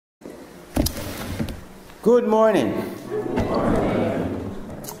Good morning.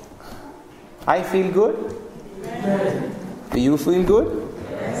 I feel good. Do you feel good?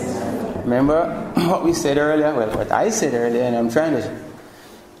 Remember what we said earlier? Well, what I said earlier, and I'm trying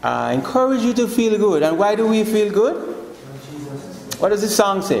to encourage you to feel good. And why do we feel good? What does the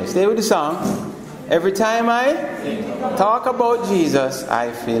song say? Stay with the song. Every time I talk about Jesus,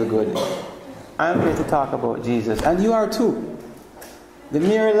 I feel good. I'm here to talk about Jesus, and you are too. The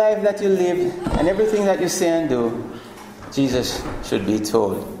mere life that you live and everything that you say and do, Jesus should be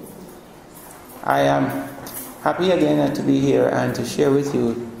told. I am happy again to be here and to share with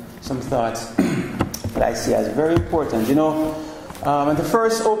you some thoughts that I see as very important. You know, at the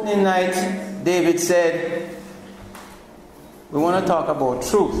first opening night, David said, we want to talk about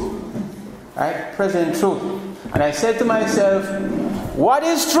truth, right? Present truth. And I said to myself, what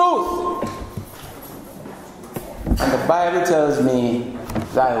is truth? And the Bible tells me,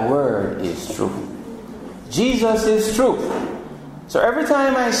 thy word is truth. Jesus is truth. So every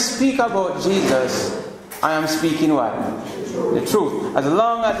time I speak about Jesus, I am speaking what? The truth. As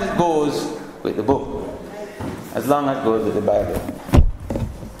long as it goes with the book. As long as it goes with the Bible.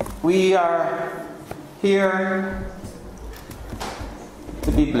 We are here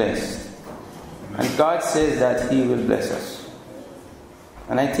to be blessed. And God says that He will bless us.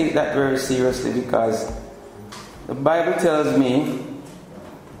 And I take that very seriously because the Bible tells me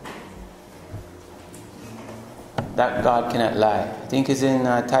that God cannot lie. I think it's in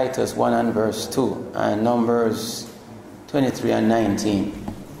Titus 1 and verse 2 and Numbers 23 and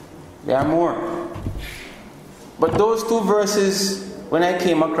 19. There are more. But those two verses, when I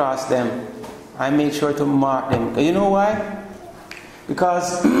came across them, I made sure to mark them. You know why?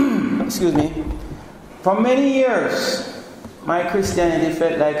 Because, excuse me, for many years, my Christianity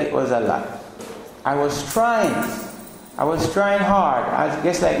felt like it was a lot. I was trying hard, I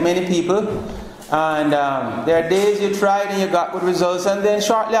guess like many people. And there are days you tried and you got good results, and then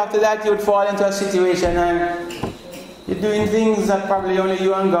shortly after that you would fall into a situation and you're doing things that probably only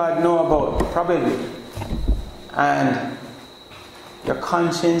you and God know about, probably. And your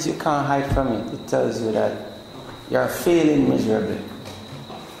conscience, you can't hide from it. It tells you that you're failing miserably.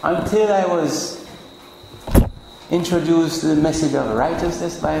 Until I was introduced to the message of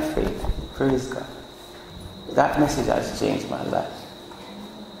righteousness by faith. Praise God. That message has changed my life.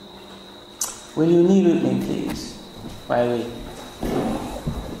 Will you kneel with me, please, while we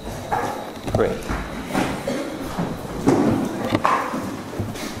pray?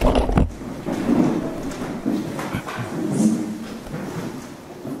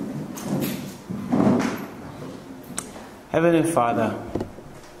 Heavenly Father,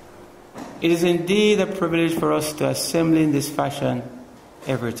 it is indeed a privilege for us to assemble in this fashion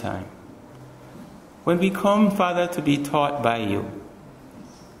every time. When we come, Father, to be taught by you,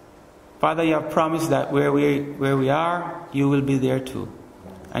 Father, you have promised that where we are, you will be there too.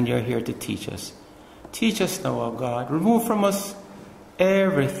 And you're here to teach us. Teach us now, O God. Remove from us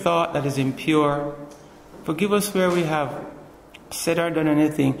every thought that is impure. Forgive us where we have said or done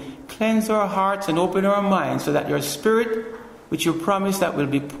anything. Cleanse our hearts and open our minds so that your Spirit, which you promised that will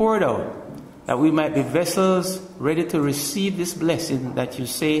be poured out, that we might be vessels ready to receive this blessing that you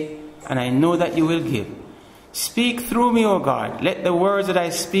say, and I know that you will give. Speak through me, O God. Let the words that I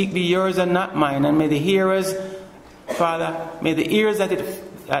speak be yours and not mine. And may the hearers, Father, may the ears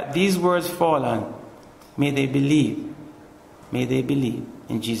that these words fall on, may they believe. May they believe.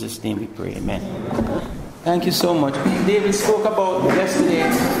 In Jesus' name we pray. Amen. Thank you so much. David spoke about yesterday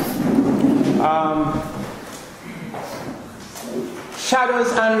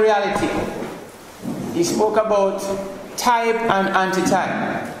shadows and reality. He spoke about type and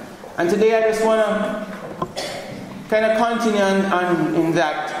antitype. And today I just want to kind of continue on in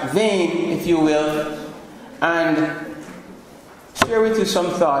that vein, if you will, and share with you some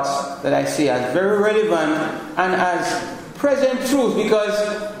thoughts that I see as very relevant and as present truth,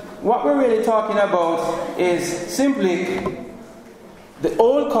 because what we're really talking about is simply the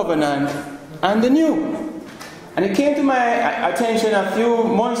old covenant and the new. And it came to my attention a few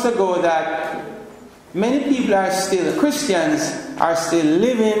months ago that many people are still, Christians are still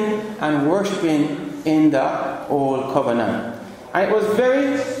living and worshiping in the old covenant. And it was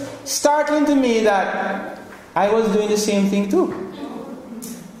very startling to me that I was doing the same thing too.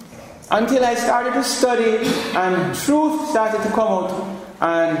 Until I started to study and truth started to come out,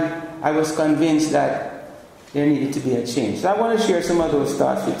 and I was convinced that there needed to be a change. So I want to share some of those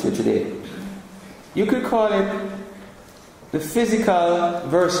thoughts with you today. You could call it the physical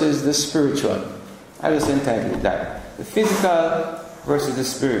versus the spiritual. I just entitled it that. The physical versus the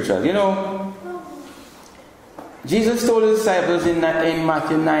spiritual. You know, Jesus told his disciples in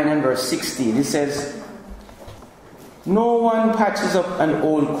Matthew 9 and verse 16, he says, No one patches up an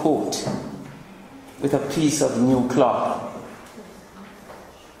old coat with a piece of new cloth.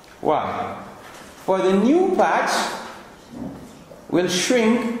 Why? For the new patch will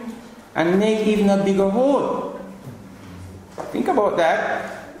shrink and make even a bigger hole. Think about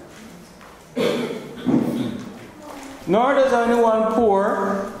that. Nor does anyone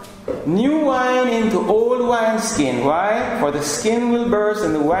pour new wine into old wineskin. Why? For the skin will burst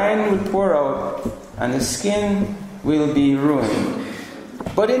and the wine will pour out and the skin will be ruined.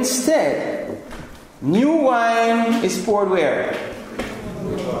 But instead, new wine is poured where?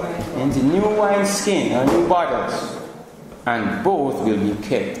 Into new wineskin or new bottles. And both will be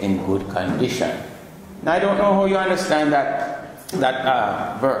kept in good condition. Now I don't know how you understand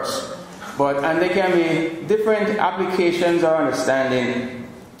that verse. And there can be different applications or understanding.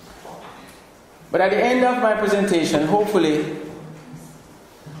 But at the end of my presentation, hopefully,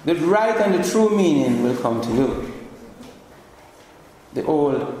 the right and the true meaning will come to you. The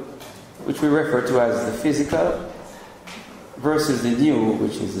old, which we refer to as the physical, versus the new,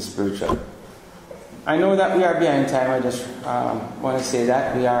 which is the spiritual. I know that we are behind time. I just want to say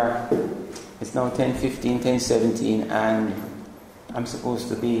that it's now 10:15, 10:17, and I'm supposed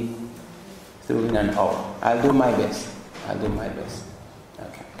to be through in an hour. I'll do my best.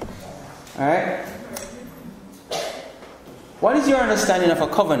 Okay. All right. What is your understanding of a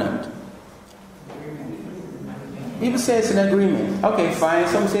covenant? People say it's an agreement. Okay, fine.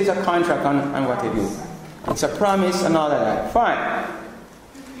 Some say it's a contract on what they do. It's a promise and all of that. Fine.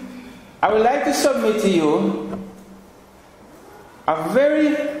 I would like to submit to you a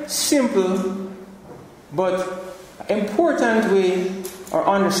very simple but important way or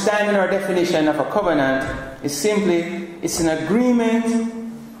understanding or definition of a covenant is simply, it's an agreement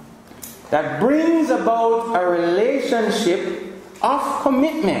that brings about a relationship of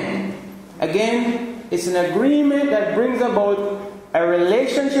commitment. Again, it's an agreement that brings about a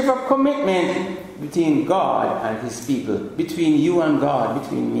relationship of commitment between God and His people, between you and God,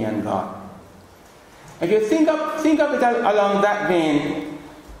 between me and God. If you think of it along that vein,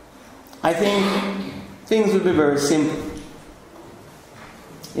 I think things will be very simple.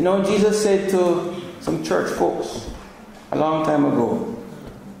 You know, Jesus said to some church folks a long time ago,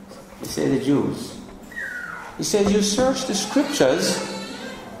 He said, the Jews, He says, you search the scriptures,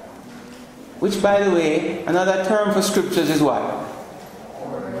 which, by the way, another term for scriptures is what?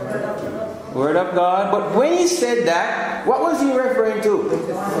 Word of God. But when He said that, what was He referring to?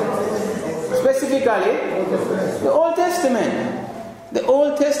 Specifically, the Old Testament. The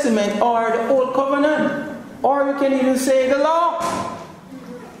Old Testament or the Old Covenant. Or you can even say the law.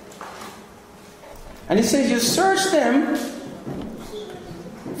 And He says you search them,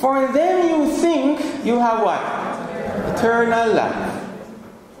 for in them you think you have what? Eternal life.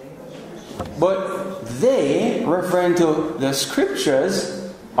 But they, referring to the scriptures,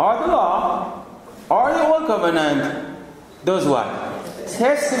 or the law, or the Old Covenant, does what?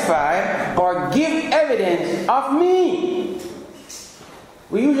 Testify or give evidence of me.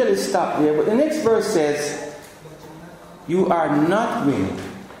 We usually stop there, but the next verse says, you are not willing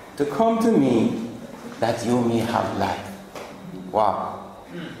to come to me that you may have life. Wow.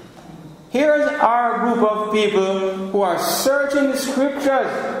 Here's our group of people who are searching the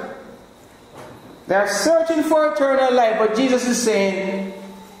scriptures. They are searching for eternal life, but Jesus is saying,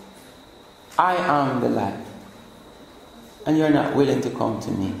 I am the life. And you're not willing to come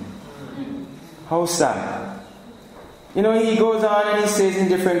to me. How sad. You know, He goes on and He says in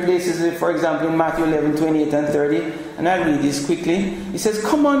different places, for example in Matthew 11, 28 and 30, and I'll read this quickly. He says,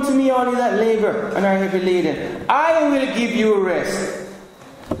 come unto me all ye that labor and are heavy laden, I will give you rest.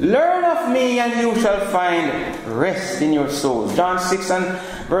 Learn of me and you shall find rest in your souls. John 6 and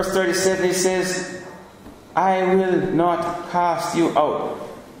verse 37, He says, I will not cast you out,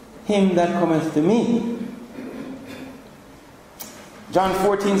 him that cometh to me. John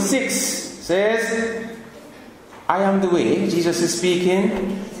 14:6 says, I am the way, Jesus is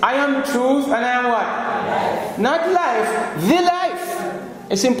speaking. I am the truth and I am what? Life. Not life, the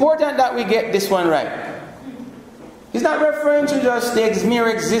life. It's important that we get this one right. He's not referring to just the mere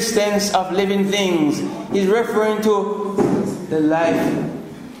existence of living things. He's referring to the life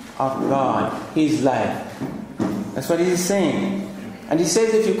of God, His life. That's what He's saying. And He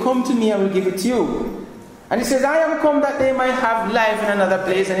says, if you come to me, I will give it to you. And He says, I am come that they might have life in another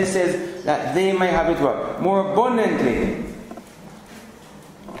place. And He says that they might have it what? More abundantly.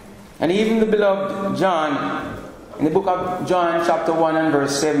 And even the beloved John, in the book of John chapter 1 and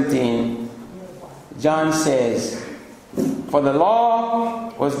verse 17, John says, for the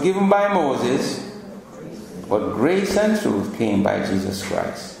law was given by Moses, but grace and truth came by Jesus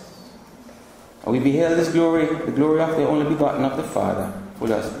Christ. And we beheld His glory, the glory of the only begotten of the Father,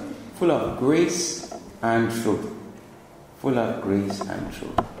 full of grace and truth. Full of grace and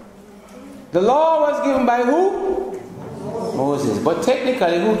truth. The law was given by who? Moses. But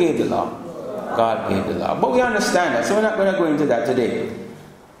technically, who gave the law? God gave the law. But we understand that, so we're not going to go into that today.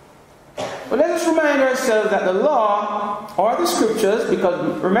 But let us remind ourselves that the law, or the scriptures,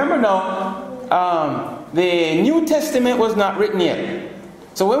 because remember now, the New Testament was not written yet.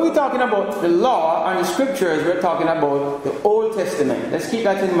 So when we're talking about the law and the scriptures, we're talking about the Old Testament. Let's keep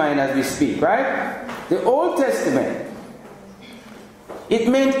that in mind as we speak, right? The Old Testament, it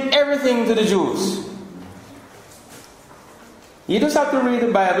meant everything to the Jews. You just have to read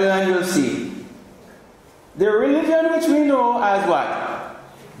the Bible and you'll see. The religion which we know as what?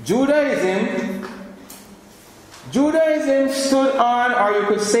 Judaism. Judaism stood on, or you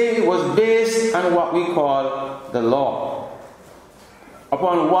could say it was based on what we call the law.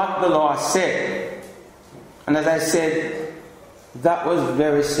 Upon what the law said. And as I said, that was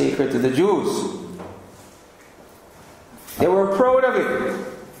very sacred to the Jews. They were proud of it.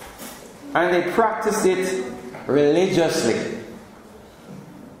 And they practiced it religiously.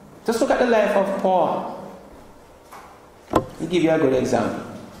 Just look at the life of Paul. I'll give you a good example.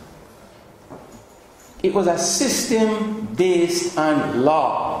 It was a system based on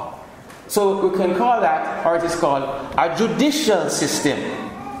law. So we can call that, or it is called, a judicial system.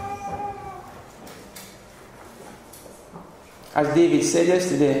 As David said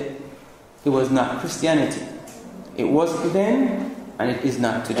yesterday, it was not Christianity. It wasn't then, and it is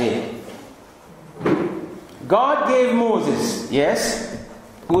not today. God gave Moses, yes,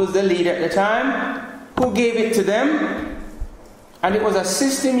 who was the leader at the time, who gave it to them. And it was a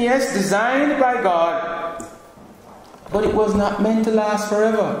system, yes, designed by God, but it was not meant to last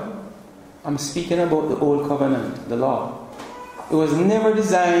forever. I'm speaking about the Old Covenant, the law. It was never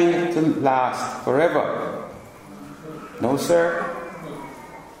designed to last forever. No, sir.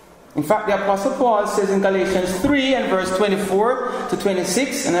 In fact, the Apostle Paul says in Galatians 3 and verse 24 to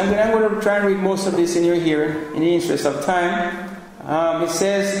 26, and I'm going to try and read most of this in your hearing in the interest of time. It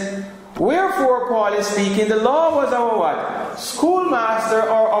says, wherefore, Paul is speaking, the law was our what? Schoolmaster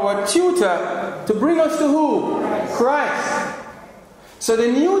or our tutor to bring us to who? Christ. So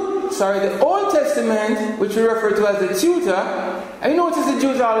the Old Testament, which we refer to as the tutor, and you notice the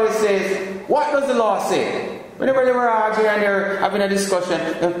Jews always say, what does the law say? Whenever they were arguing and they're having a discussion,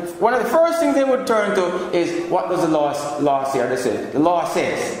 one of the first things they would turn to is, what does the law say? Or they say, the law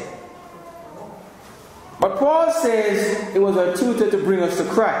says. But Paul says it was a tutor to bring us to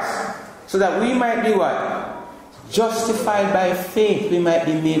Christ, so that we might be what? Justified by faith. We might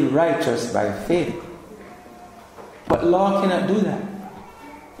be made righteous by faith. But law cannot do that.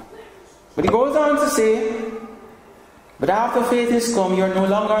 But he goes on to say, but after faith is come, you're no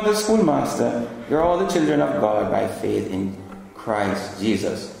longer under schoolmaster. You're all the children of God by faith in Christ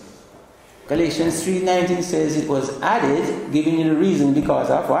Jesus. Galatians 3:19 says it was added, giving you the reason because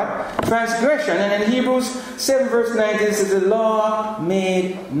of what? Transgression. And in Hebrews 7 verse 19 says the law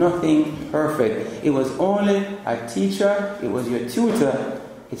made nothing perfect. It was only a teacher. It was your tutor.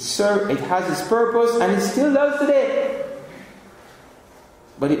 It has its purpose and it still does today.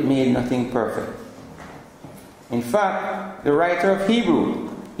 But it made nothing perfect. In fact, the writer of Hebrew,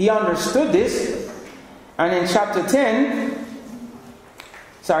 he understood this, and in chapter 7,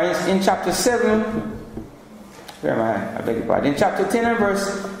 where am I? I beg your pardon. In chapter 10 and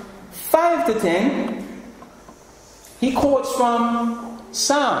verse 5 to 10, he quotes from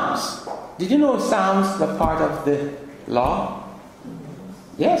Psalms. Did you know Psalms are part of the law?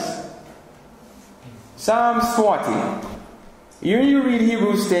 Yes. Psalms 40. You read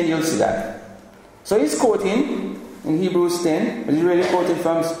Hebrews 10, you'll see that. So he's quoting in Hebrews 10, but he's really quoting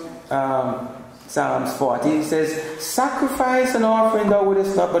from Psalms 40. He says, sacrifice and offering thou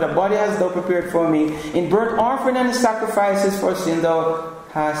wouldest not, but a body hast thou prepared for me. In burnt offering and sacrifices for sin thou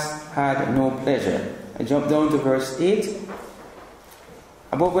hast had no pleasure. I jump down to verse 8.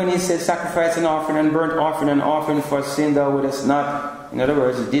 Above when he says sacrifice and offering and burnt offering and offering for sin thou wouldest not, in other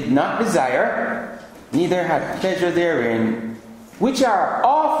words, did not desire, neither had pleasure therein, which are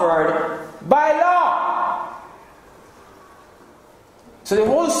offered by law. So the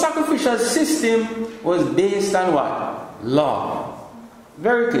whole sacrificial system was based on what? Law.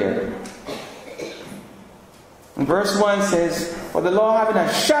 Very clear. And verse 1 says, for the law having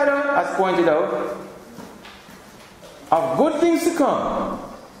a shadow, as pointed out, of good things to come,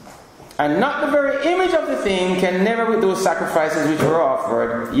 and not the very image of the thing, can never with those sacrifices which were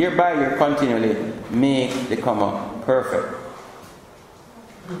offered year by year continually make the comer perfect.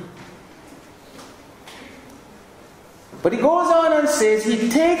 But he goes on and says, he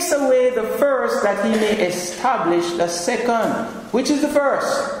takes away the first that he may establish the second. Which is the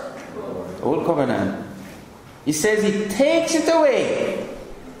first? The Old Covenant. He says he takes it away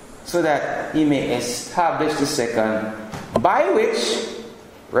so that he may establish the second, by which,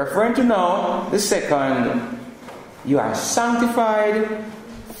 referring to now, the second, you are sanctified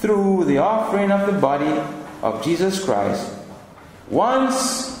through the offering of the body of Jesus Christ,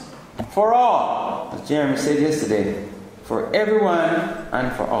 once for all, as Jeremy said yesterday, for everyone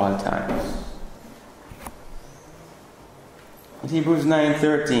and for all times. In Hebrews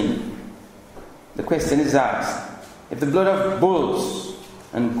 9:13, the question is asked, if the blood of bulls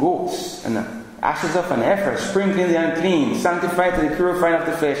and goats and ashes of an heifer, sprinkling the unclean, sanctified to the purifying of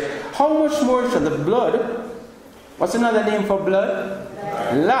the flesh, how much more shall the blood, what's another name for blood?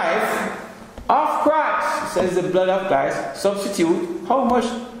 Life of Christ, says the blood of Christ, substitute, how much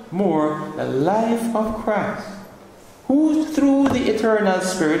more the life of Christ, who through the eternal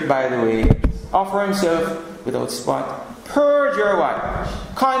Spirit, by the way, offer himself without spot, purge your what?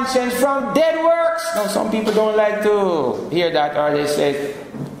 Conscience from dead works. Now some people don't like to hear that, or they say,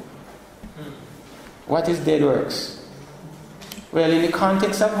 what is dead works? Well, in the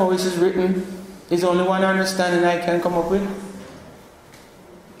context of how this is written, there's only one understanding I can come up with.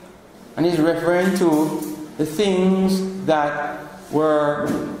 And he's referring to the things that were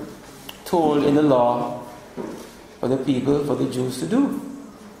told in the law for the people, for the Jews to do.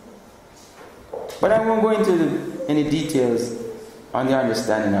 But I won't go into any details on the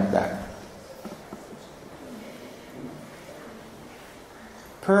understanding of that.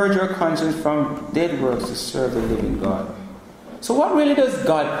 Purge your conscience from dead works to serve the living God. So what really does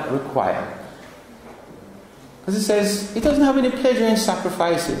God require? Because it says, it doesn't have any pleasure in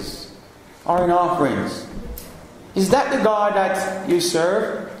sacrifices or in offerings. Is that the God that you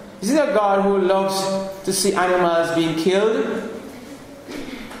serve? Is it a God who loves to see animals being killed?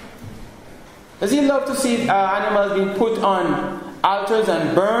 Does he love to see animals being put on altars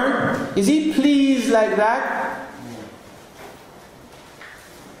and burned? Is he pleased like that?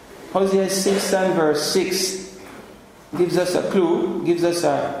 Hosea 6 and verse 6 gives us a clue, gives us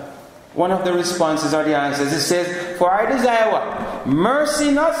one of the responses or the answers. It says, for I desire what?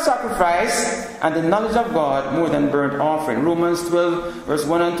 Mercy, not sacrifice, and the knowledge of God more than burnt offering. Romans 12 verse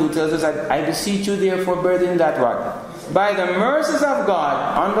 1 and 2 tells us, I beseech you therefore, brethren, that what? By the mercies of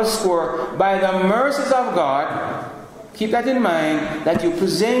God, underscore, by the mercies of God, keep that in mind, that you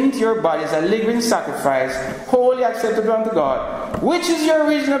present your body as a living sacrifice, wholly acceptable unto God, which is your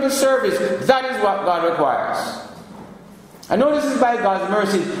reasonable service. That is what God requires. I know this is by God's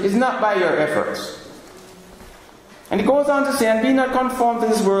mercy, it's not by your efforts. And he goes on to say, and be not conformed to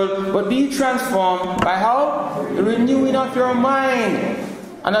this world, but be transformed by how? The renewing of your mind.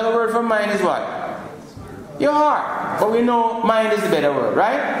 Another word for mind is what? Your heart. But we know mind is the better word,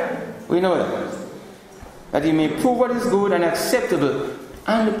 right? We know that. That you may prove what is good and acceptable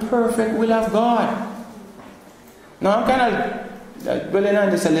and the perfect will of God. Now I'm kind of dwelling on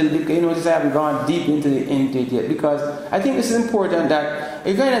this a little bit, because you notice I haven't gone deep into it yet, because I think this is important that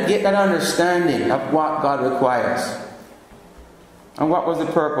you kind of get that understanding of what God requires and what was the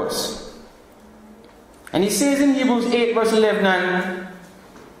purpose. And he says in Hebrews 8 verse 11 and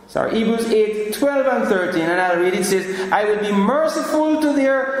Hebrews 8, 12 and 13, and I'll read it. It says, I will be merciful to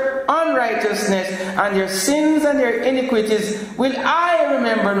their unrighteousness, and their sins and their iniquities will I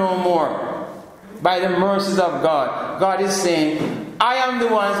remember no more. By the mercies of God. God is saying, I am the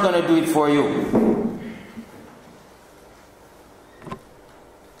one who's going to do it for you.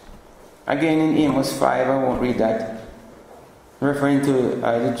 Again in Amos 5, I won't read that. Referring to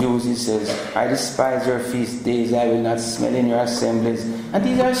the Jews, he says, I despise your feast days, I will not smell in your assemblies. And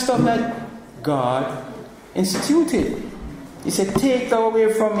these are stuff that God instituted. He said, take thou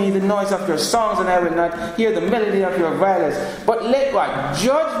away from me the noise of your songs, and I will not hear the melody of your violence. But let what?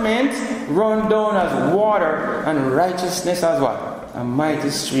 Judgment run down as water, and righteousness as what? A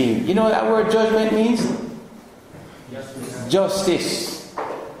mighty stream. You know what that word judgment means? Justice.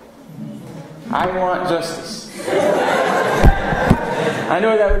 I want justice. I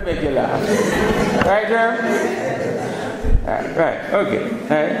know that would make you laugh. Right, Jeremy? Right, okay.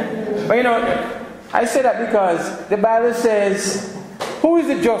 Right. But you know, I say that because the Bible says, who is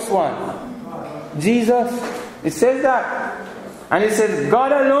the just one? Jesus. It says that. And it says,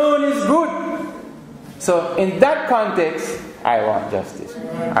 God alone is good. So in that context, I want justice.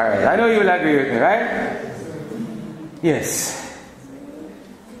 Alright, I know you will agree with me, right? Yes.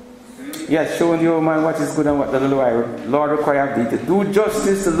 He has shown you, man, what is good and what the Lord requires of thee, to do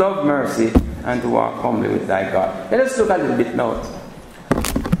justice, to love mercy, and to walk humbly with thy God. Let us look a little bit now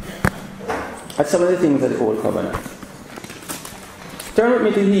at some of the things of the Old Covenant. Turn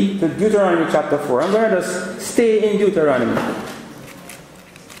with me to Deuteronomy chapter 4. I'm going to just stay in Deuteronomy.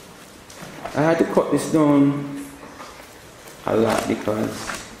 I had to cut this down a lot because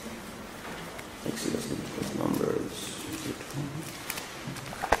Exodus, Numbers.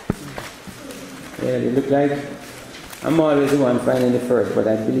 Yeah, they look like I'm always the one finding the first, but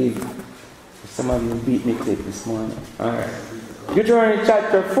I believe some of you beat me quick this morning. Alright. Deuteronomy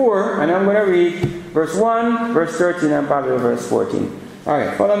chapter 4, and I'm going to read verse 1, verse 13, and probably verse 14.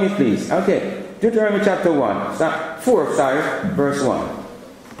 Alright, follow me please. Okay, Deuteronomy chapter 4, verse 1.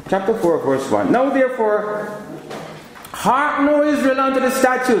 Chapter 4, verse 1. Now therefore, hearken, O Israel, unto the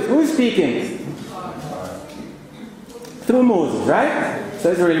statutes. Who is speaking? Through Moses, right?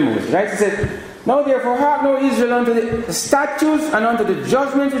 So it's really Moses, right? He said, now therefore, hearken, O Israel, unto the statutes and unto the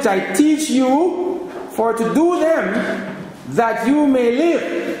judgments which I teach you, for to do them, that you may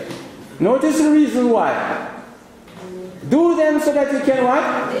live. Notice the reason why. Do them so that you can what?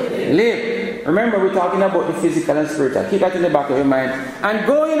 Live. Remember, we're talking about the physical and spiritual. Keep that in the back of your mind. And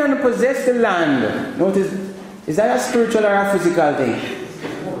go in and possess the land. Notice, is that a spiritual or a physical thing?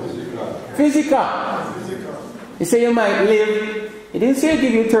 Physical. He said you might live. He didn't say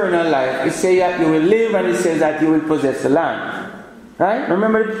give you eternal life. He said that you will live, and he says that you will possess the land. Right?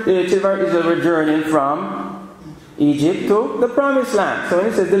 Remember, the children of Israel were journeying from Egypt to the promised land. So when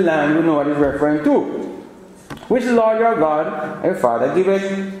he says the land, we know what he's referring to. Which the Lord your God, your Father,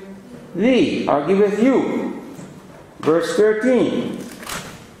 giveth thee, or giveth you. Verse 13.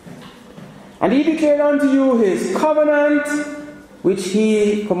 And he declared unto you his covenant, which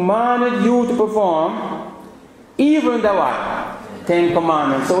he commanded you to perform, even the what? 10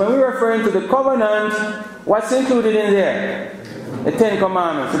 Commandments. So when we're referring to the covenant, what's included in there? The 10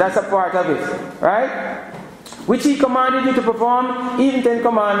 Commandments. So that's a part of it, right? Which he commanded you to perform, even 10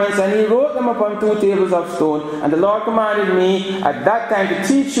 Commandments, and he wrote them upon 2 tables of stone. And the Lord commanded me at that time to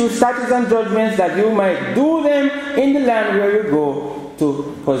teach you statutes and judgments, that you might do them in the land where you go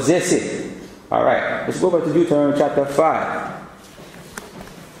to possess it. Alright, let's go back to Deuteronomy chapter 5.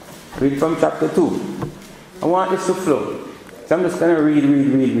 Read from chapter 2. I want this to flow. So I'm just going to read,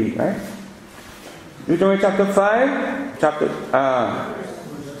 right? Deuteronomy chapter 5,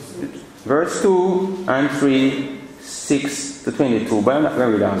 verse 2 and 3, 6 to 22. But I'm not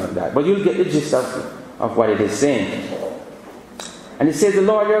going to read all of that. But you'll get the gist of what it is saying. And it says, the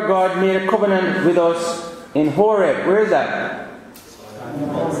Lord your God made a covenant with us in Horeb. Where is that?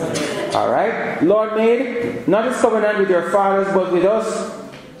 Alright. Lord made not his covenant with your fathers, but with us,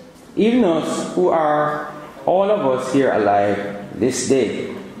 even us who are all of us here alive this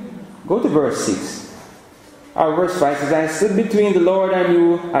day. Go to verse 6. Our verse 5 says, I stood between the Lord and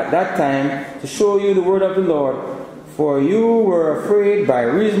you at that time to show you the word of the Lord, for you were afraid by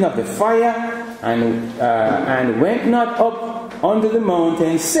reason of the fire, and went not up unto the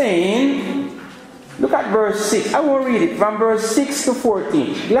mountain, saying, look at verse 6. I won't read it, from verse 6 to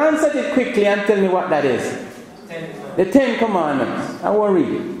 14. Glance at it quickly and tell me what that is. The 10 Commandments. I won't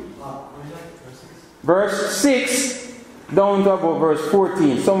read it. Verse 6 down to about verse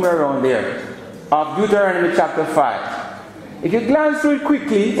 14, somewhere around there, of Deuteronomy chapter 5. If you glance through it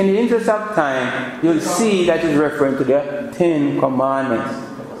quickly, in the interest of time, you'll see that it's referring to the 10 Commandments.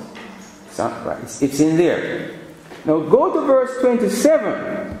 It's in there. Now go to verse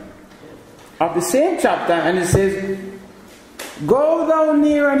 27 of the same chapter, and it says, go thou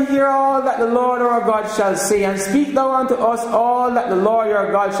near and hear all that the Lord our God shall say, and speak thou unto us all that the Lord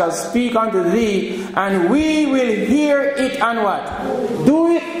your God shall speak unto thee, and we will hear it and what? Do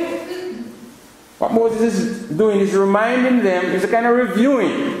it. What Moses is doing is reminding them, is a kind of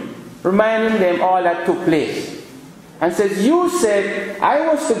reviewing, reminding them all that took place. And says, you said, I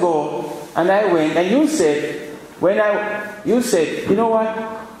was to go, and I went, and you said, you said, you know what?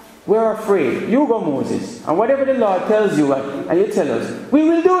 We're afraid. You go, Moses. And whatever the Lord tells you, and you tell us, we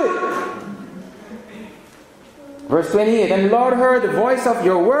will do it. Verse 28, and the Lord heard the voice of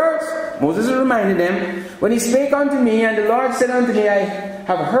your words. Moses is reminding them, when he spake unto me, and the Lord said unto me, I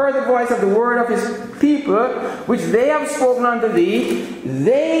have heard the voice of the word of his people, which they have spoken unto thee.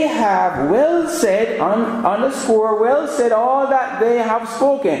 They have well said, underscore, well said all that they have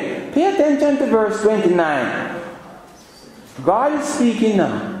spoken. Pay attention to verse 29. God is speaking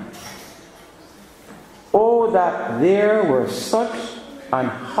now. Oh, that there were such an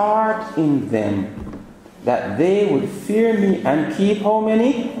heart in them, that they would fear me and keep how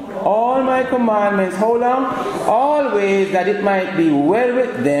many? All my commandments. How long? Always, that it might be well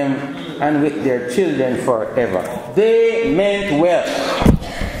with them and with their children forever. They meant well.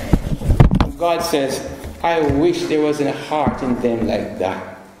 God says, I wish there was a heart in them like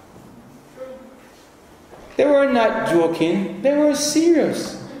that. They were not joking. They were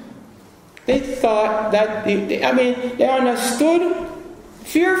serious. They thought that, they understood.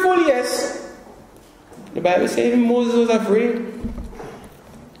 Fearful, yes. The Bible says even Moses was afraid.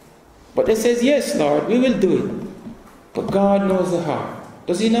 But they says, yes, Lord, we will do it. But God knows the heart.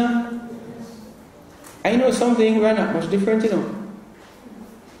 Does he not? I know something, we're not much different,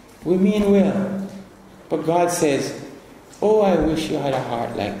 We mean well. But God says, oh, I wish you had a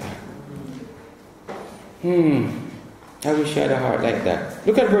heart like that. I wish you had a heart like that.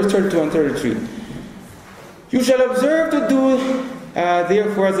 Look at verse 32 and 33. You shall observe to do,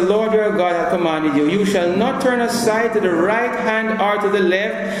 therefore, as the Lord your God hath commanded you. You shall not turn aside to the right hand or to the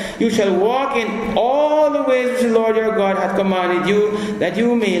left. You shall walk in all the ways which the Lord your God hath commanded you, that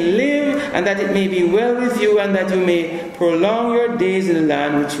you may live, and that it may be well with you, and that you may prolong your days in the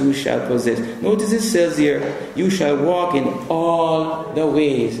land which you shall possess. Notice it says here, you shall walk in all the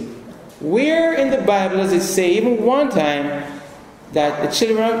ways. Where in the Bible does it say, even one time, that the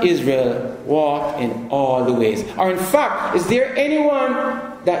children of Israel walk in all the ways? Or in fact, is there anyone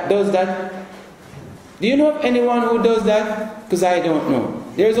that does that? Do you know of anyone who does that? Because I don't know.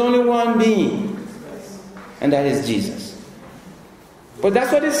 There's only one being, and that is Jesus. But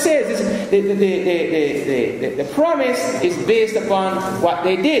that's what it says. The promise is based upon what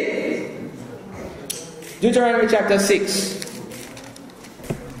they did. Deuteronomy chapter 6.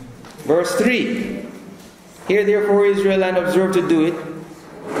 Verse 3. Hear therefore, Israel, and observe to do it,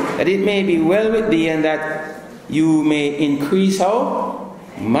 that it may be well with thee, and that you may increase how?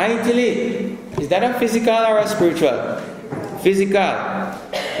 Mightily. Is that a physical or a spiritual? Physical.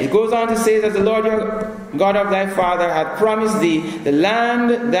 It goes on to say that the Lord your God of thy father hath promised thee the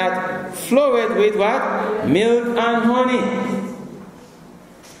land that floweth with what? Milk and honey.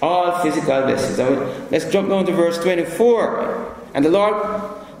 All physical blessings. Let's jump down to verse 24. And the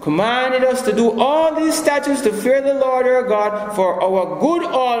Lord commanded us to do all these statutes to fear the Lord our God for our good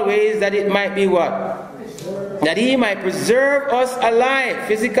always, that it might be what? That he might preserve us alive,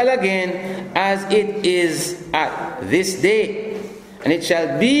 physical again, as it is at this day. And it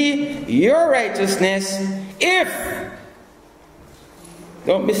shall be your righteousness if,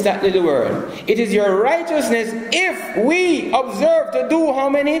 don't miss that little word, it is your righteousness if we observe to do how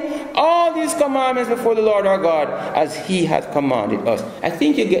many? All these commandments before the Lord our God, as he hath commanded us. I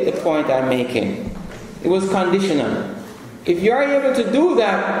think you get the point I'm making. It was conditional. If you are able to do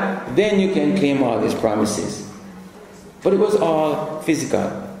that, then you can claim all these promises. But it was all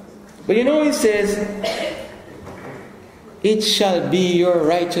physical. But you know, it says, it shall be your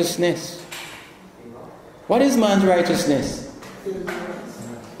righteousness. What is man's righteousness?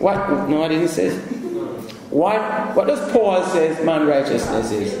 What? No, I didn't say. What does Paul say man's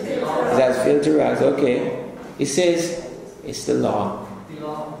righteousness is? Is as filthy rags. Okay. He says it's the law.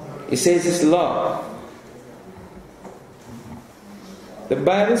 He says it's the law. The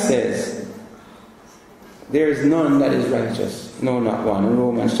Bible says there is none that is righteous. No, not one. In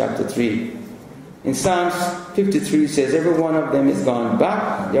Romans chapter 3. In Psalms 53 it says, every one of them is gone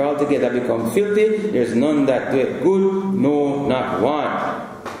back. They all together become filthy. There is none that doeth good. No, not one.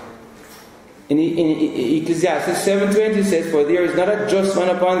 In Ecclesiastes 7:20 it says, for there is not a just man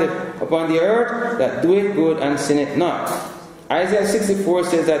upon the earth that doeth good and sinneth not. Isaiah 64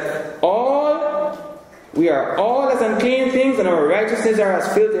 says that we are all as unclean things, and our righteousness are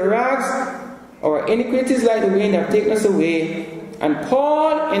as filthy rags. Our iniquities like the wind have taken us away. And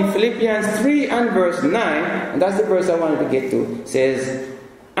Paul in Philippians 3 and verse 9, and that's the verse I wanted to get to, says,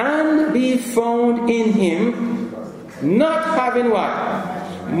 and be found in him, not having what?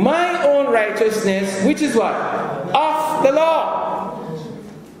 My own righteousness, which is what? Of the law.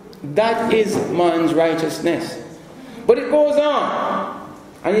 That is man's righteousness. But it goes on,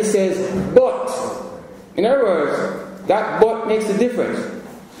 and it says, but. In other words, that but makes a difference.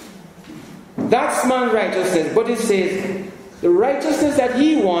 That's man's righteousness, but it says, the righteousness that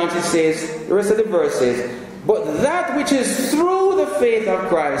he wants, it says, the rest of the verse says, but that which is through the faith of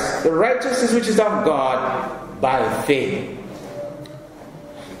Christ, the righteousness which is of God by faith.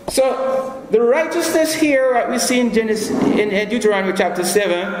 So, the righteousness here that we see in Deuteronomy chapter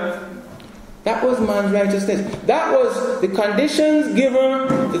 7, that was man's righteousness. That was the conditions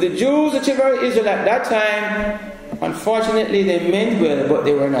given to the Jews, the children of Israel at that time. Unfortunately, they meant well, but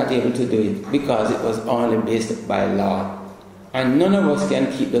they were not able to do it because it was only based by law. And none of us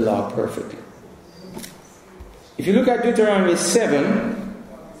can keep the law perfectly. If you look at Deuteronomy 7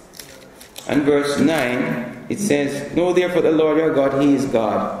 and verse 9, it says, know therefore the Lord your God, he is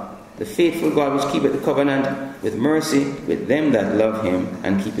God. the faithful God which keepeth the covenant with mercy with them that love him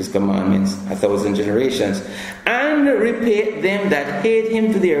and keep his commandments 1,000 generations, and repay them that hate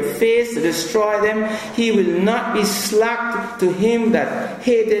him to their face, to destroy them. He will not be slack to him that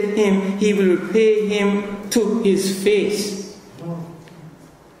hated him. He will repay him to his face.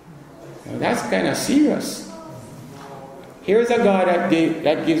 Now that's kind of serious. Here's a God that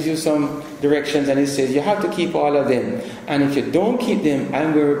gives you some directions, and he says you have to keep all of them, and if you don't keep them,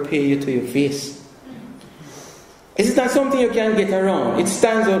 I'm going to repay you to your face. It's not something you can get around. It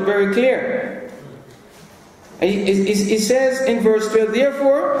stands out very clear. It says in verse 12,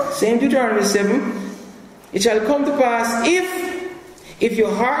 therefore, same Deuteronomy 7, it shall come to pass if you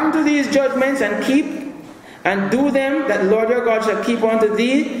hearken to these judgments and keep and do them, that Lord your God shall keep unto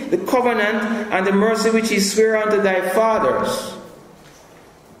thee the covenant and the mercy which he sware unto thy fathers.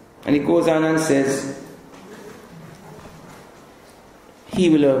 And he goes on and says, he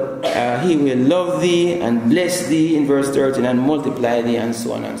will love thee and bless thee in verse 13 and multiply thee, and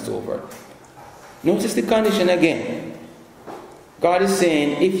so on and so forth. Notice the condition again. God is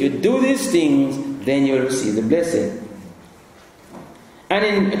saying, if you do these things, then you will receive the blessing. And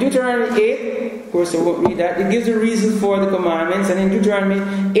in Deuteronomy 8, of course I won't read that, it gives a reason for the commandments. And in Deuteronomy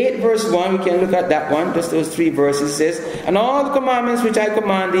 8 verse 1, we can look at that one, just those 3 verses. It says, and all the commandments which I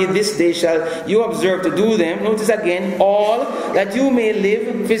command thee this day shall you observe to do them. Notice again, all, that you may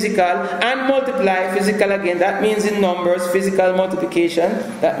live, physical, and multiply, physical again. That means in numbers, physical multiplication.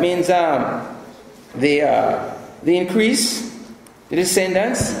 That means the increase, the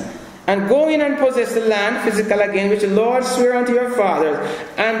descendants. And go in and possess the land, physical again, which the Lord sware unto your fathers.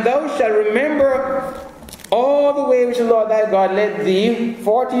 And thou shalt remember all the way which the Lord thy God led thee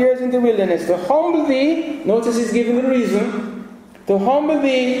 40 years in the wilderness, to humble thee. Notice he's giving the reason. To humble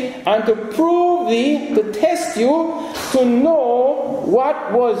thee and to prove thee, to test you, to know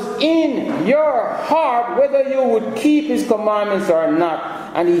what was in your heart, whether you would keep his commandments or not.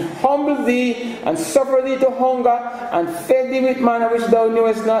 And he humbled thee and suffered thee to hunger and fed thee with manna which thou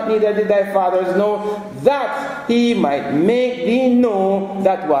knewest not, neither did thy fathers know, that he might make thee know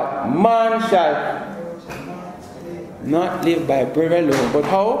that what? Man shall not live by bread alone, but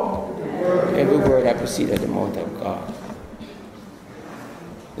how? Every word that proceeded out of the mouth of God.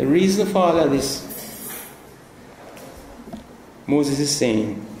 The reason for all of this, Moses is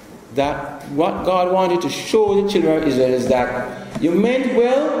saying that what God wanted to show the children of Israel is that you meant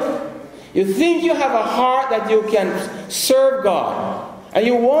well, you think you have a heart that you can serve God, and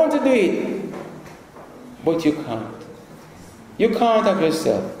you want to do it, but you can't. You can't of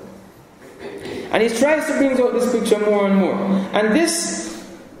yourself. And he tries to bring out this picture more and more. And this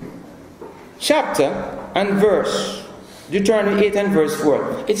chapter and verse, Deuteronomy 8 and verse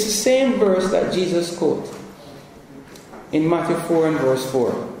 4, it's the same verse that Jesus quoted in Matthew 4 and verse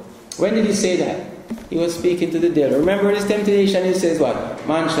 4. When did he say that? He was speaking to the devil. Remember his temptation, he says what?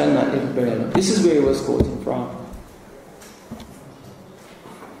 Man shall not live by bread alone. This is where he was quoting from.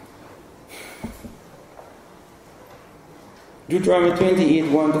 Deuteronomy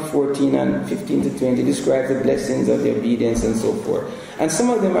 28, 1 to 14 and 15 to 20 describes the blessings of the obedience and so forth. And some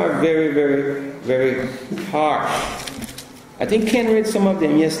of them are very, very, very harsh. I think Ken read some of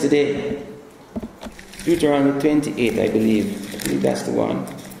them yesterday. Deuteronomy 28, I believe that's the one.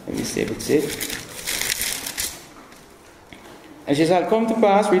 Let me see if it's it. And she shall come to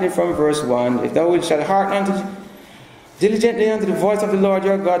pass, reading from verse 1, if thou shalt hearken diligently unto the voice of the Lord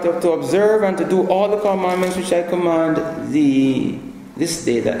your God, to observe and to do all the commandments which I command thee this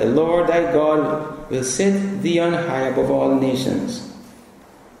day, that the Lord thy God will set thee on high above all nations.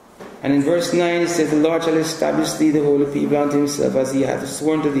 And in verse 9 it says, the Lord shall establish thee the holy people unto himself, as he hath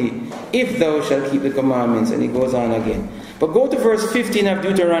sworn to thee, if thou shalt keep the commandments. And he goes on again. But go to verse 15 of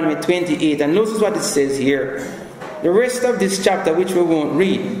Deuteronomy 28, and notice what it says here. The rest of this chapter, which we won't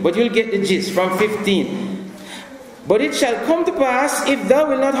read, but you'll get the gist from 15. But it shall come to pass, if thou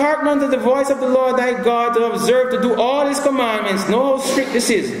wilt not hearken unto the voice of the Lord thy God, to observe to do all his commandments. Know how strict this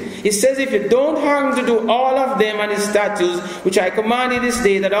is. It says, if you don't hearken to do all of them and his statutes, which I command thee this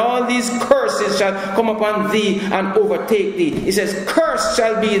day, that all these curses shall come upon thee and overtake thee. It says, cursed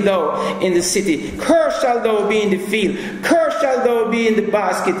shall be thou in the city, cursed shall thou be in the field, cursed shall thou be in the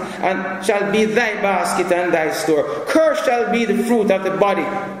basket, and shall be thy basket and thy store. Cursed shall be the fruit of the body,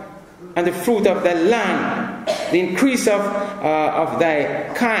 and the fruit of thy land, the increase of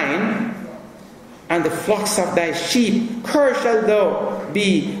thy kine, and the flocks of thy sheep. Cursed shall thou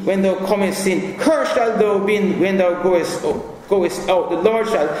be when thou comest in. Cursed shall thou be when thou goest goest out, the Lord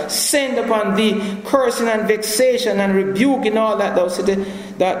shall send upon thee cursing and vexation and rebuke in all that thou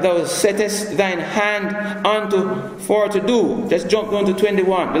settest thine hand unto for to do. Let's jump down to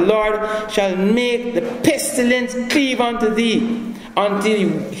 21. The Lord shall make the pestilence cleave unto thee, until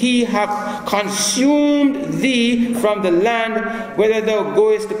he have consumed thee from the land, whether thou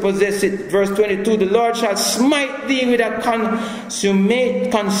goest to possess it. Verse 22, the Lord shall smite thee with a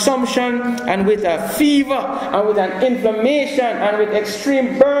consumption, and with a fever, and with an inflammation, and with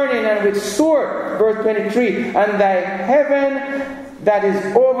extreme burning, and with sword. Verse 23, and thy heaven that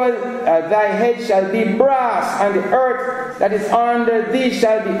is over thy head shall be brass, and the earth that is under thee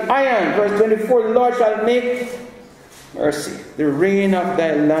shall be iron. Verse 24, the Lord shall make mercy, the rain of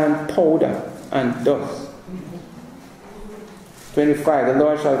thy land powder and dust. 25, the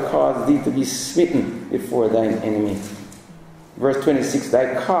Lord shall cause thee to be smitten before thine enemy. Verse 26,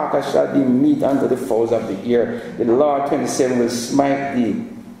 thy carcass shall be meat unto the fowls of the air. The Lord, 27, will smite thee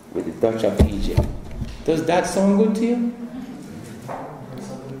with the Dutch of Egypt. Does that sound good to you?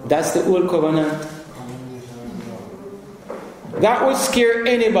 That's the old covenant. That would scare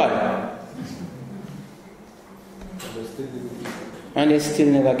anybody. And they still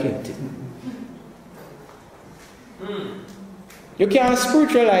never kept it. You can't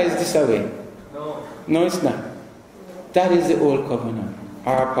spiritualize this away. No, it's not. That is the old covenant,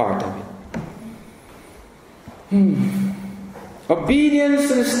 or a part of it. Obedience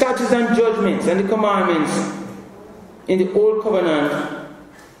to the statutes and judgments and the commandments in the old covenant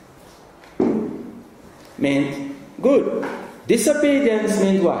meant good. Disobedience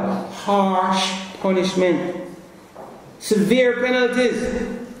meant what? Harsh punishment. Severe penalties.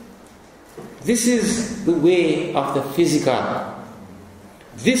 This is the way of the physical.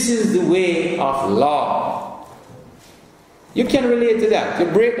 This is the way of law. You can relate to that. You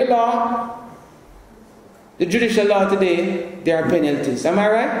break the law, the judicial law today, there are penalties. Am I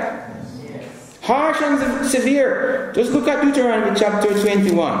right? Yes. Harsh and severe. Just look at Deuteronomy chapter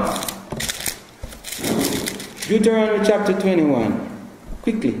 21. Deuteronomy chapter 21.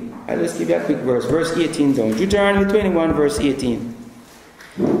 Quickly. I'll just give you a quick verse. Verse 18 down. Deuteronomy 21 verse 18.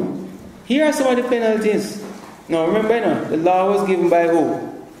 Here are some of the penalties. Now remember, the law was given by who?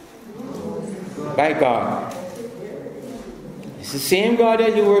 By God. It's the same God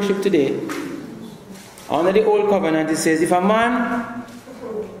that you worship today. Under the old covenant it says, if a man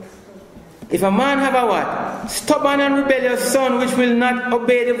have a what? Stubborn and rebellious son which will not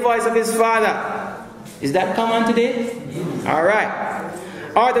obey the voice of his father. Is that common today? Alright.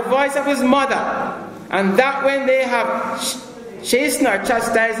 Or the voice of his mother, and that when they have chastened or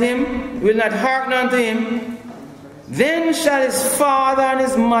chastised him, will not hearken unto him, then shall his father and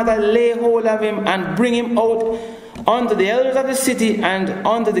his mother lay hold of him and bring him out unto the elders of the city and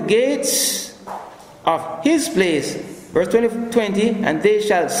unto the gates of his place. Verse 20, and they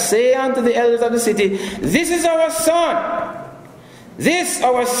shall say unto the elders of the city, this is our son. This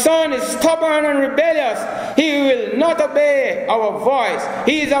our son is stubborn and rebellious. He will not obey our voice.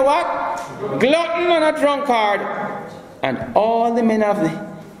 He is a what? Glutton and a drunkard. And all the men of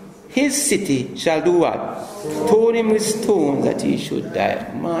his city shall do what? Stone him with stones that he should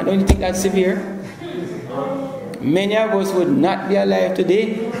die. Man, don't you think that's severe? Many of us would not be alive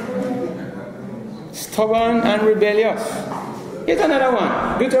today. Stubborn and rebellious. Here's another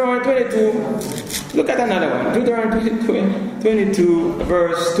one. Deuteronomy 22. Look at another one. Deuteronomy 22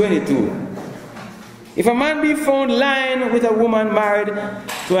 verse 22. If a man be found lying with a woman married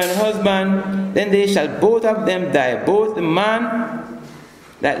to an husband, then they shall both of them die. Both the man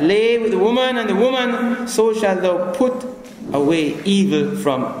that lay with the woman and the woman, so shall thou put away evil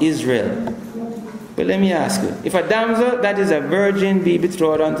from Israel. But let me ask you, if a damsel that is a virgin be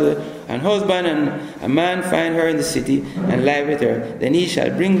betrothed unto an husband, and a man find her in the city and lie with her, then he shall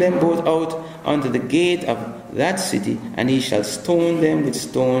bring them both out unto the gate of that city, and he shall stone them with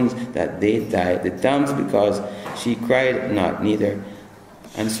stones that they die. The damsel because she cried not, neither,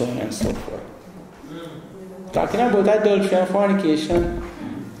 and so on and so forth. Talking about adultery and fornication.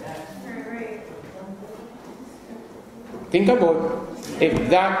 Think about if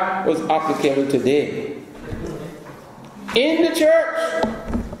that was applicable today in the church.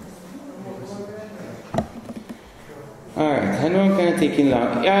 Alright, I know I'm kind of taking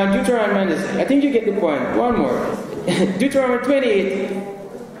long. Deuteronomy, I think you get the point. One more. Deuteronomy 28.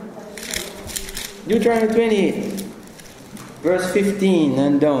 Deuteronomy 28. Verse 15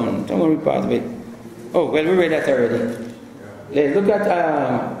 and down. Don't worry about it. Oh, well, we read that already. Let's look at,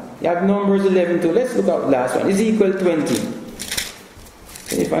 you have Numbers 11 too. Let's look at the last one. Ezekiel 20.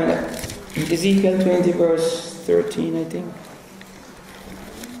 Can you find that? Ezekiel 20 verse 13, I think.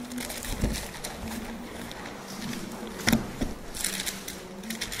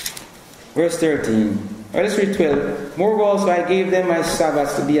 Verse 13. Or let's read 12. Moreover also I gave them my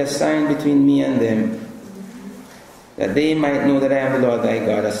Sabbaths to be a sign between me and them, that they might know that I am the Lord thy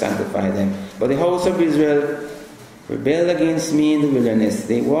God, I sanctify them. But the house of Israel rebelled against me in the wilderness.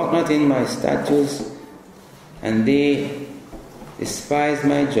 They walked not in my statutes, and they despised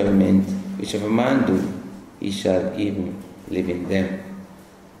my judgment, which if a man do, he shall even live in them.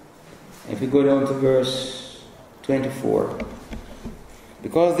 If we go down to verse 24.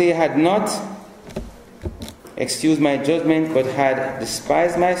 Because they had not excused my judgment, but had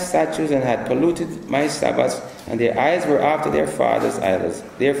despised my statutes, and had polluted my Sabbaths, and their eyes were after their fathers' idols.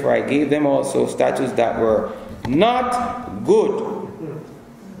 Therefore I gave them also statutes that were not good,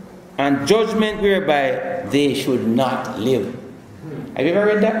 and judgment whereby they should not live. Have you ever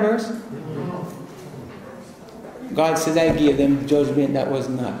read that verse? God says, I gave them judgment that was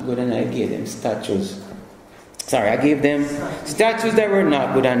not good, and I gave them statutes. I gave them statutes that were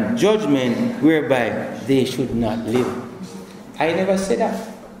not good, and judgment whereby they should not live. I never said that.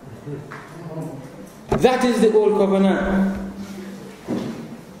 That is the old covenant.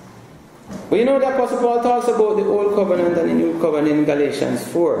 But you know the Apostle Paul talks about the old covenant and the new covenant in Galatians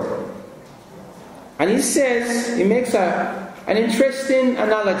 4. And he says, he makes an interesting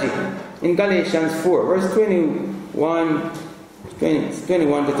analogy in Galatians 4, verse 21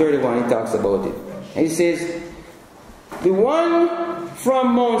 to 31, he talks about it. And he says, the one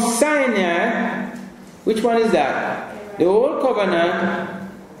from Mount Sinai, which one is that? The old covenant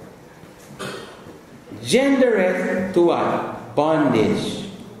gendereth to what? Bondage.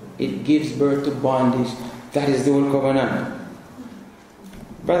 It gives birth to bondage. That is the old covenant.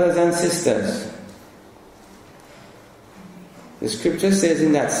 Brothers and sisters, the scripture says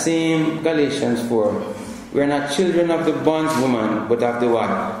in that same Galatians 4, we are not children of the bondswoman, but of the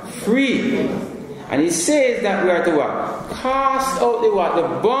what? Free. And it says that we are to what? Cast out the what? The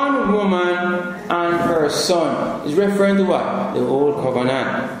bondwoman and her son. It's referring to what? The old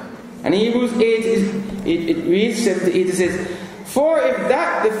covenant. And in Hebrews 8, it reads 7 to 8, it says, for if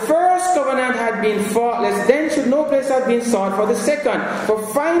that the first covenant had been faultless, then should no place have been sought for the second, for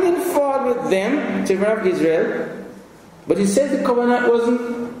finding fault with them, children of Israel. But it says the covenant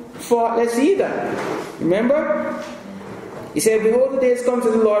wasn't faultless either. Remember? He said, behold, the days come to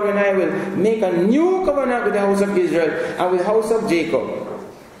the Lord when I will make a new covenant with the house of Israel and with the house of Jacob.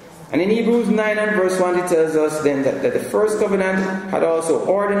 And in Hebrews 9 and verse 1 it tells us then that the first covenant had also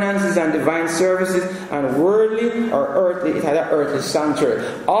ordinances and divine services, and worldly or earthly, it had an earthly sanctuary.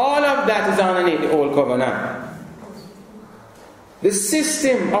 All of that is underneath the old covenant. The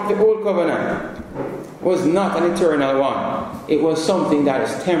system of the old covenant was not an eternal one. It was something that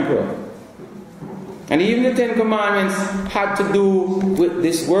is temporal. And even the Ten Commandments had to do with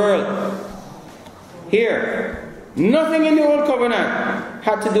this world. Here, nothing in the old covenant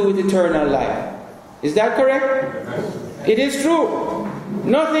had to do with eternal life. Is that correct? It is true.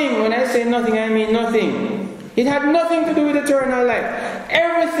 Nothing. When I say nothing, I mean nothing. It had nothing to do with eternal life.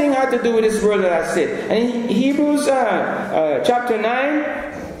 Everything had to do with this world that I said. And in Hebrews chapter 9,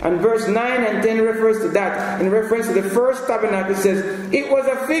 and verse 9 and 10 refers to that. In reference to the first tabernacle, it says, it was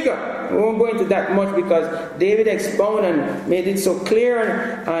a figure. We won't go into that much because David expounded and made it so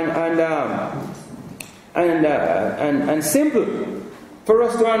clear and simple for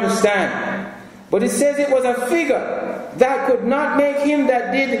us to understand. But it says it was a figure that could not make him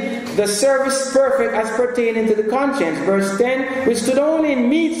that did the service perfect as pertaining to the conscience. Verse 10, which stood only in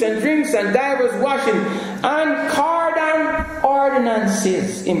meats and drinks and divers washing, and cardan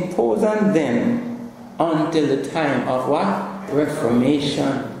ordinances imposed on them until the time of what?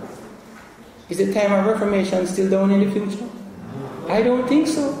 Reformation. Is the time of Reformation still down in the future? I don't think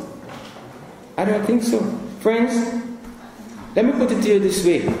so. I don't think so. Friends, let me put it to you this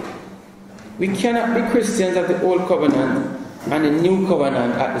way. We cannot be Christians of the old covenant and the new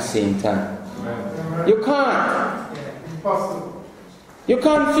covenant at the same time. You can't. You're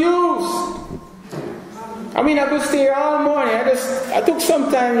confused. I mean, I could stay here all morning. I took some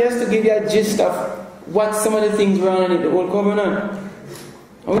time just to give you a gist of what some of the things were on in the old covenant.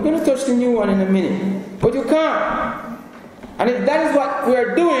 And we're going to touch the new one in a minute. But you can't. And if that is what we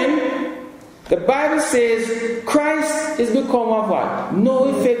are doing, the Bible says Christ is become of what? No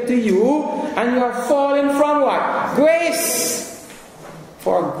effect to you, and you are falling from what? Grace.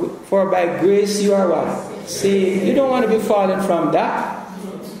 For by grace you are what? Saved. You don't want to be falling from that.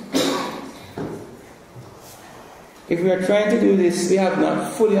 If we are trying to do this, we have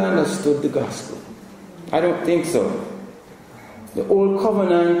not fully understood the gospel. I don't think so. The old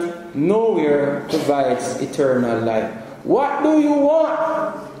covenant nowhere provides eternal life. What do you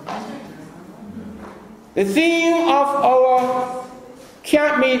want? The theme of our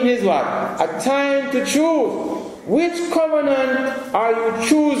Camp meeting is what? A time to choose. Which covenant are you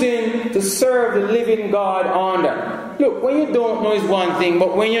choosing to serve the living God under? Look, when you don't know is one thing,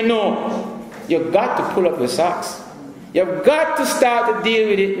 but when you know, you've got to pull up your socks. You've got to start to deal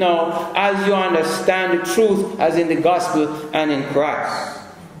with it now as you understand the truth as in the gospel and in Christ.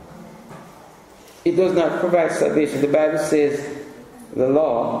 It does not provide salvation. The Bible says the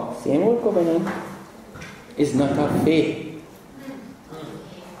law, same old covenant, is not of faith.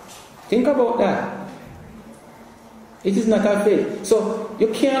 Think about that. It is not of faith. So you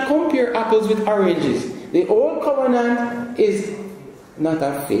can't compare apples with oranges. The old covenant is not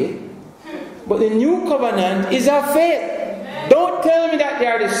of faith, but the new covenant is of faith. Don't tell me that they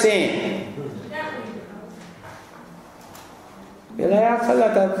are the same. Well, I ask a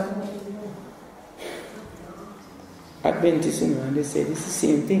lot of Adventists, and they say it's the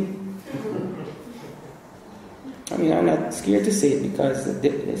same thing. I mean, I'm not scared to say it because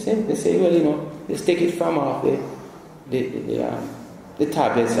they say, well, just take it from off the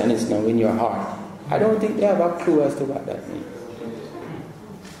tablets and it's now in your heart. I don't think they have a clue as to what that means.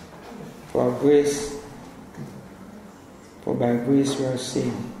 For by grace we are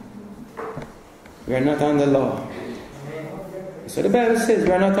saved. We are not under law. So the Bible says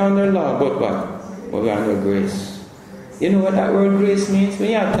we are not under law, but what? But we are under grace. You know what that word grace means?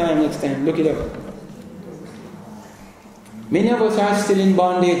 When you have time next time, look it up. Many of us are still in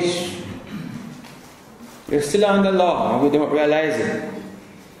bondage. We're still under law and we don't realize it.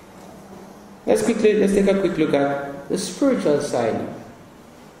 Let's take a quick look at the spiritual side.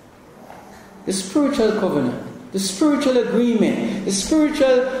 The spiritual covenant, the spiritual agreement, the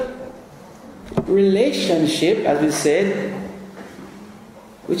spiritual relationship, as we said,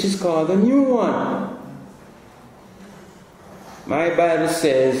 which is called the new one. My Bible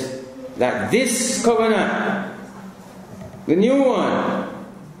says that this covenant, the new one,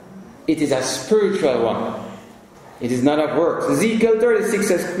 it is a spiritual one. It is not of works. Ezekiel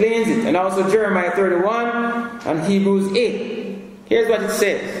 36 explains it, and also Jeremiah 31 and Hebrews 8. Here's what it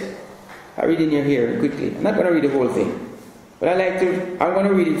says. I read in your here quickly. I'm not going to read the whole thing, but I'm going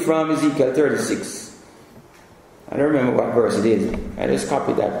to read it from Ezekiel 36. I don't remember what verse it is. I just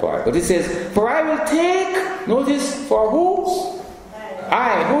copied that part. But it says, for I will take, notice, for who?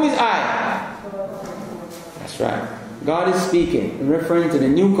 I. Who is I? That's right. God is speaking, referring to the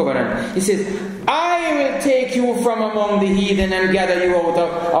new covenant. He says, I will take you from among the heathen and gather you out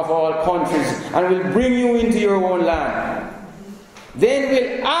of all countries and will bring you into your own land. Then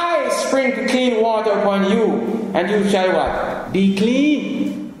will I sprinkle clean water upon you, and you shall what? Be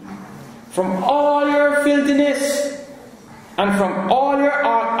clean from all your filthiness, and from all your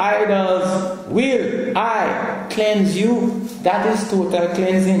idols will I cleanse you. That is total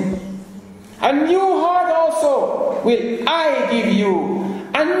cleansing. A new heart also will I give you.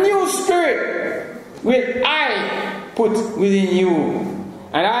 A new spirit will I put within you.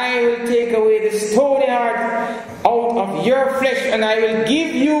 And I will take away the stony heart out of your flesh, and I will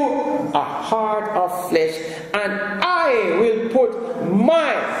give you a heart of flesh. And I will put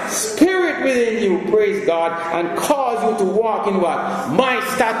my spirit within you, praise God, and cause you to walk in what? My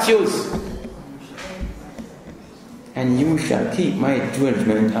statutes. And you shall keep my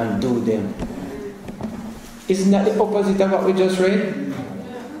judgment and do them. Isn't that the opposite of what we just read?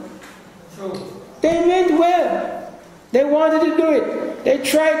 True. They meant well. They wanted to do it. They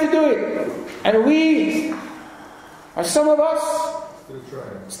tried to do it. And we, or some of us,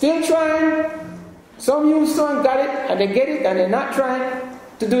 still trying. Some used to and got it, and they get it, and they're not trying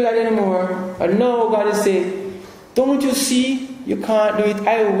to do that anymore. And now God is saying, don't you see? You can't do it.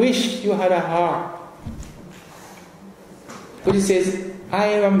 I wish you had a heart. But he says, I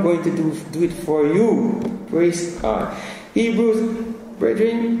am going to do it for you. Praise God. Hebrews,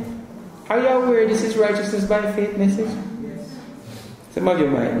 brethren, are you aware this is righteousness by faith message? Yes. Some of you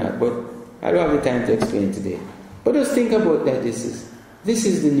might not, but I don't have the time to explain today. But just think about that. This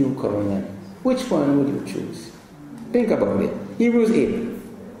is the new covenant. Which one would you choose? Think about it. Hebrews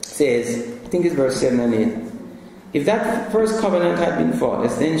 8 says, I think it's verse 7 and 8. If that first covenant had been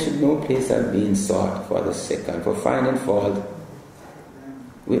faultless, then should no place have been sought for the second. For finding fault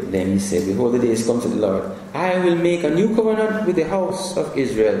with them, he said, behold, the days come to the Lord. I will make a new covenant with the house of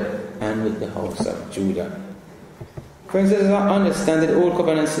Israel and with the house of Judah. Friends, let us understand that the old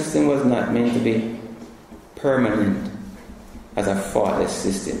covenant system was not meant to be permanent as a faultless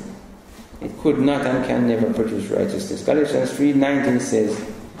system. It could not and can never produce righteousness. Galatians 3:19 says,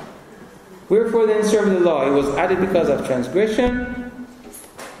 wherefore then serve the law? It was added because of transgression.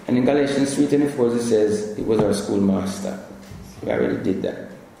 And in Galatians 3:24 it says, it was our schoolmaster. We already did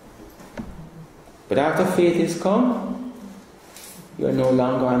that. But after faith is come, You are no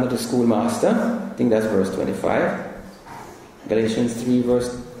longer under the schoolmaster. I think that's verse 25. Galatians 3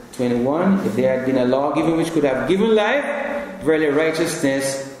 verse 21. If there had been a law given which could have given life, verily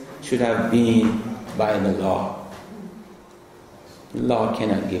righteousness should have been by the law. The law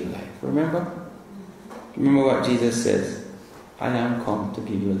cannot give life. Remember? Remember what Jesus says. I am come to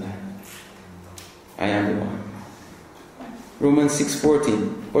give you life. I am the one. Romans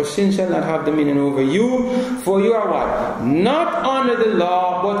 6:14. For sin shall not have dominion over you, for you are what? Not under the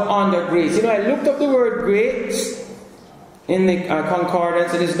law, but under grace. You know, I looked up the word grace in the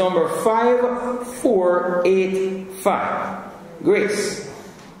concordance. It is number 5485. Grace.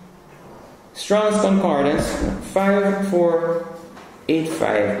 Strong's concordance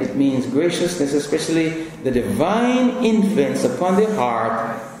 5485. It means graciousness, especially the divine influence upon the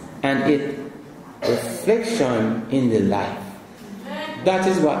heart and its reflection in the life. That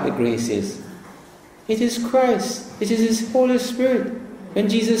is what the grace is. It is Christ. It is His Holy Spirit. When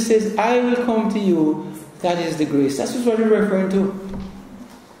Jesus says, I will come to you, that is the grace. That's what we're referring to.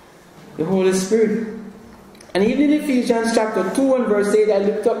 The Holy Spirit. And even in Ephesians chapter 2 and verse 8, I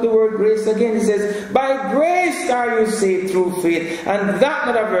looked up the word grace again. It says, by grace are you saved through faith, and that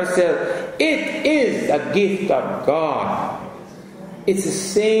not of yourself. It is a gift of God. It's the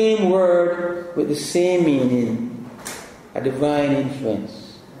same word with the same meaning. A divine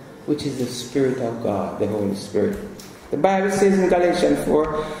influence, which is the Spirit of God, the Holy Spirit. The Bible says in Galatians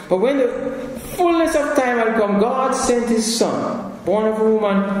 4, but when the fullness of time had come, God sent His Son, born of a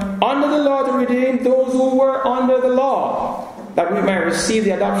woman, under the law to redeem those who were under the law, that we might receive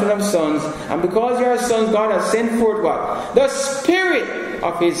the adoption of sons. And because you are sons, God has sent forth what? The Spirit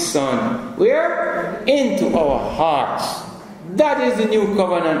of His Son. Where? Into our hearts. That is the new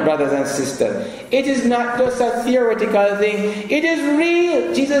covenant, brothers and sisters. It is not just a theoretical thing. It is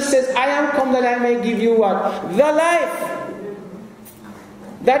real. Jesus says, I am come that I may give you what? The life.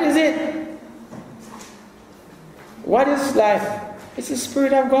 That is it. What is life? It's the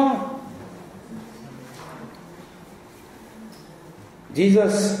Spirit of God.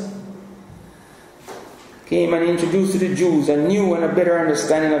 Jesus came and introduced to the Jews a new and a better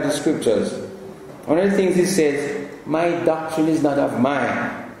understanding of the Scriptures. One of the things He says, my doctrine is not of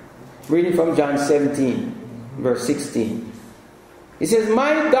mine. Reading from John 17, verse 16. He says,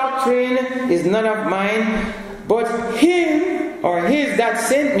 my doctrine is not of mine, but Him or His that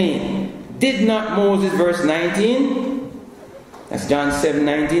sent me. Did not Moses, verse 19, that's John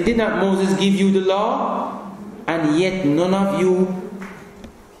 7:19, did not Moses give you the law? And yet none of you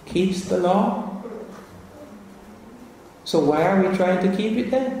keeps the law? So why are we trying to keep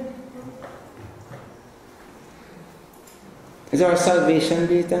it then? Is our salvation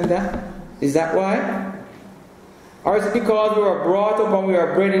based on that? Is that why? Or is it because we were brought up and we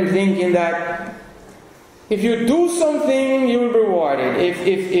are bred in thinking that if you do something, you will be rewarded.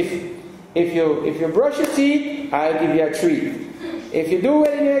 If you brush your teeth, I'll give you a treat. If you do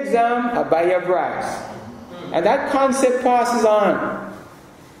well in your exam, I'll buy you a prize. And that concept passes on.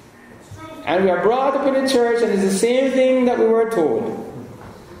 And we are brought up in the church, and it's the same thing that we were told.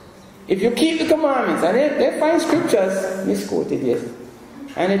 If you keep the commandments, and they find scriptures misquoted, yes,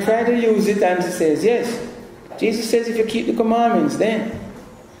 and they try to use it, and it says, yes, Jesus says if you keep the commandments, then.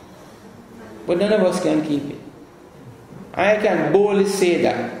 But none of us can keep it. I can boldly say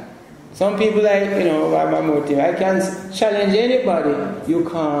that. Some people I can challenge anybody, you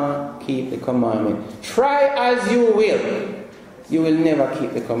can't keep the commandment. Try as you will never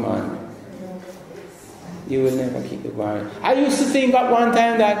keep the commandment. You will never keep the commandment. I used to think at one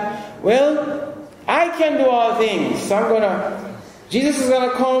time that, well, I can do all things, so Jesus is going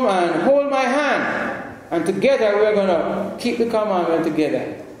to come and hold my hand, and together we're going to keep the commandment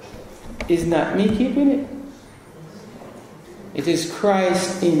together. It's not me keeping it. It is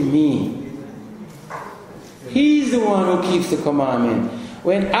Christ in me. He's the one who keeps the commandment.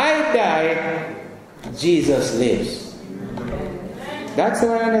 When I die, Jesus lives. That's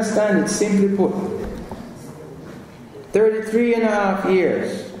how I understand it, simply put. 33 and a half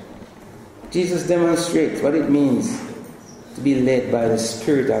years, Jesus demonstrates what it means to be led by the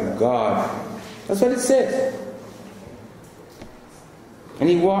Spirit of God. That's what it says. And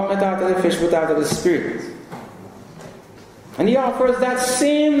He walked not after the flesh, but after the Spirit. And He offers that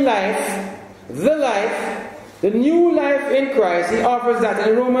same life, the new life in Christ. He offers that.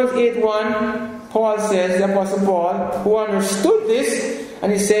 In Romans 8:1, Paul says, the Apostle Paul, who understood this,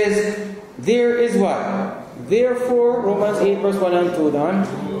 and he says, there is what? Therefore, Romans 8 verse 1 and 2 down,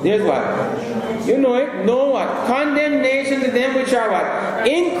 there's what? You know it. No what? Condemnation to them which are what?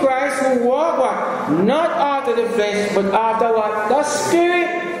 In Christ, who walk what? Not after the flesh, but after what? The Spirit.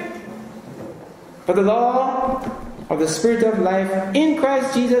 For the law of the Spirit of life in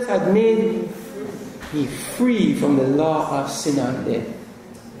Christ Jesus had made me free from the law of sin and death.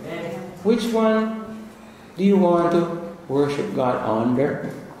 Which one do you want to worship God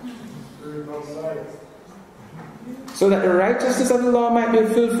under? So that the righteousness of the law might be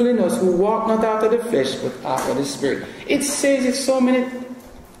fulfilled in us who walk not after the flesh but after the Spirit. It says it so many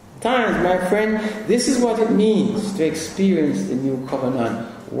times, my friend. This is what it means to experience the new covenant,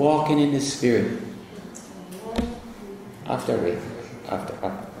 walking in the Spirit. I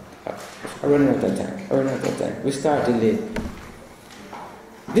run out of time. We started late.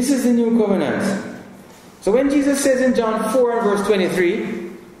 This is the new covenant. So when Jesus says in John 4 and verse 23,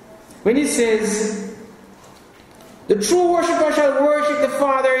 when he says, the true worshipper shall worship the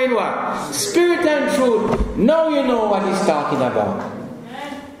Father in what? Spirit and truth. Now you know what he's talking about.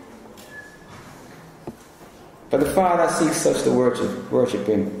 For the Father seeks such to worship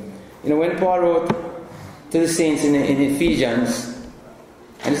him. You know, when Paul wrote to the saints in Ephesians,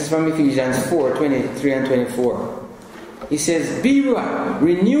 and this is from Ephesians 4, 23 and 24. He says, be what?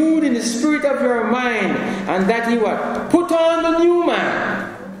 Renewed in the spirit of your mind, and that ye what? Put on the new man,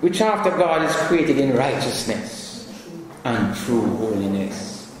 which after God is created in righteousness and true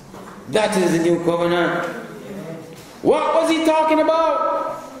holiness. That is the new covenant. What was he talking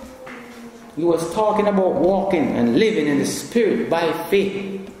about? He was talking about walking and living in the Spirit by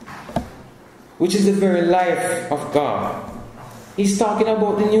faith, which is the very life of God. He's talking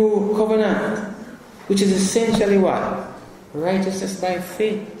about the new covenant, which is essentially what? Righteousness by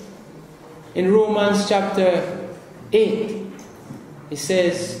faith. In Romans chapter 8, he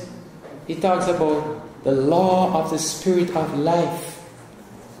says, he talks about the law of the Spirit of life.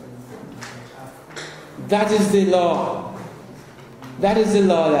 That is the law. That is the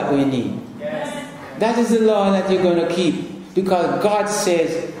law that we need. That is the law that you're going to keep. Because God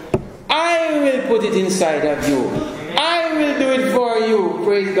says, I will put it inside of you. I will do it for you.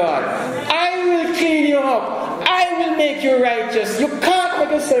 Praise God. I will clean you up. I will make you righteous. You can't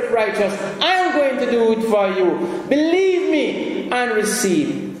make yourself righteous. I'm going to do it for you. Believe me and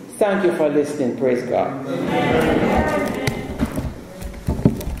receive. Thank you for listening. Praise God.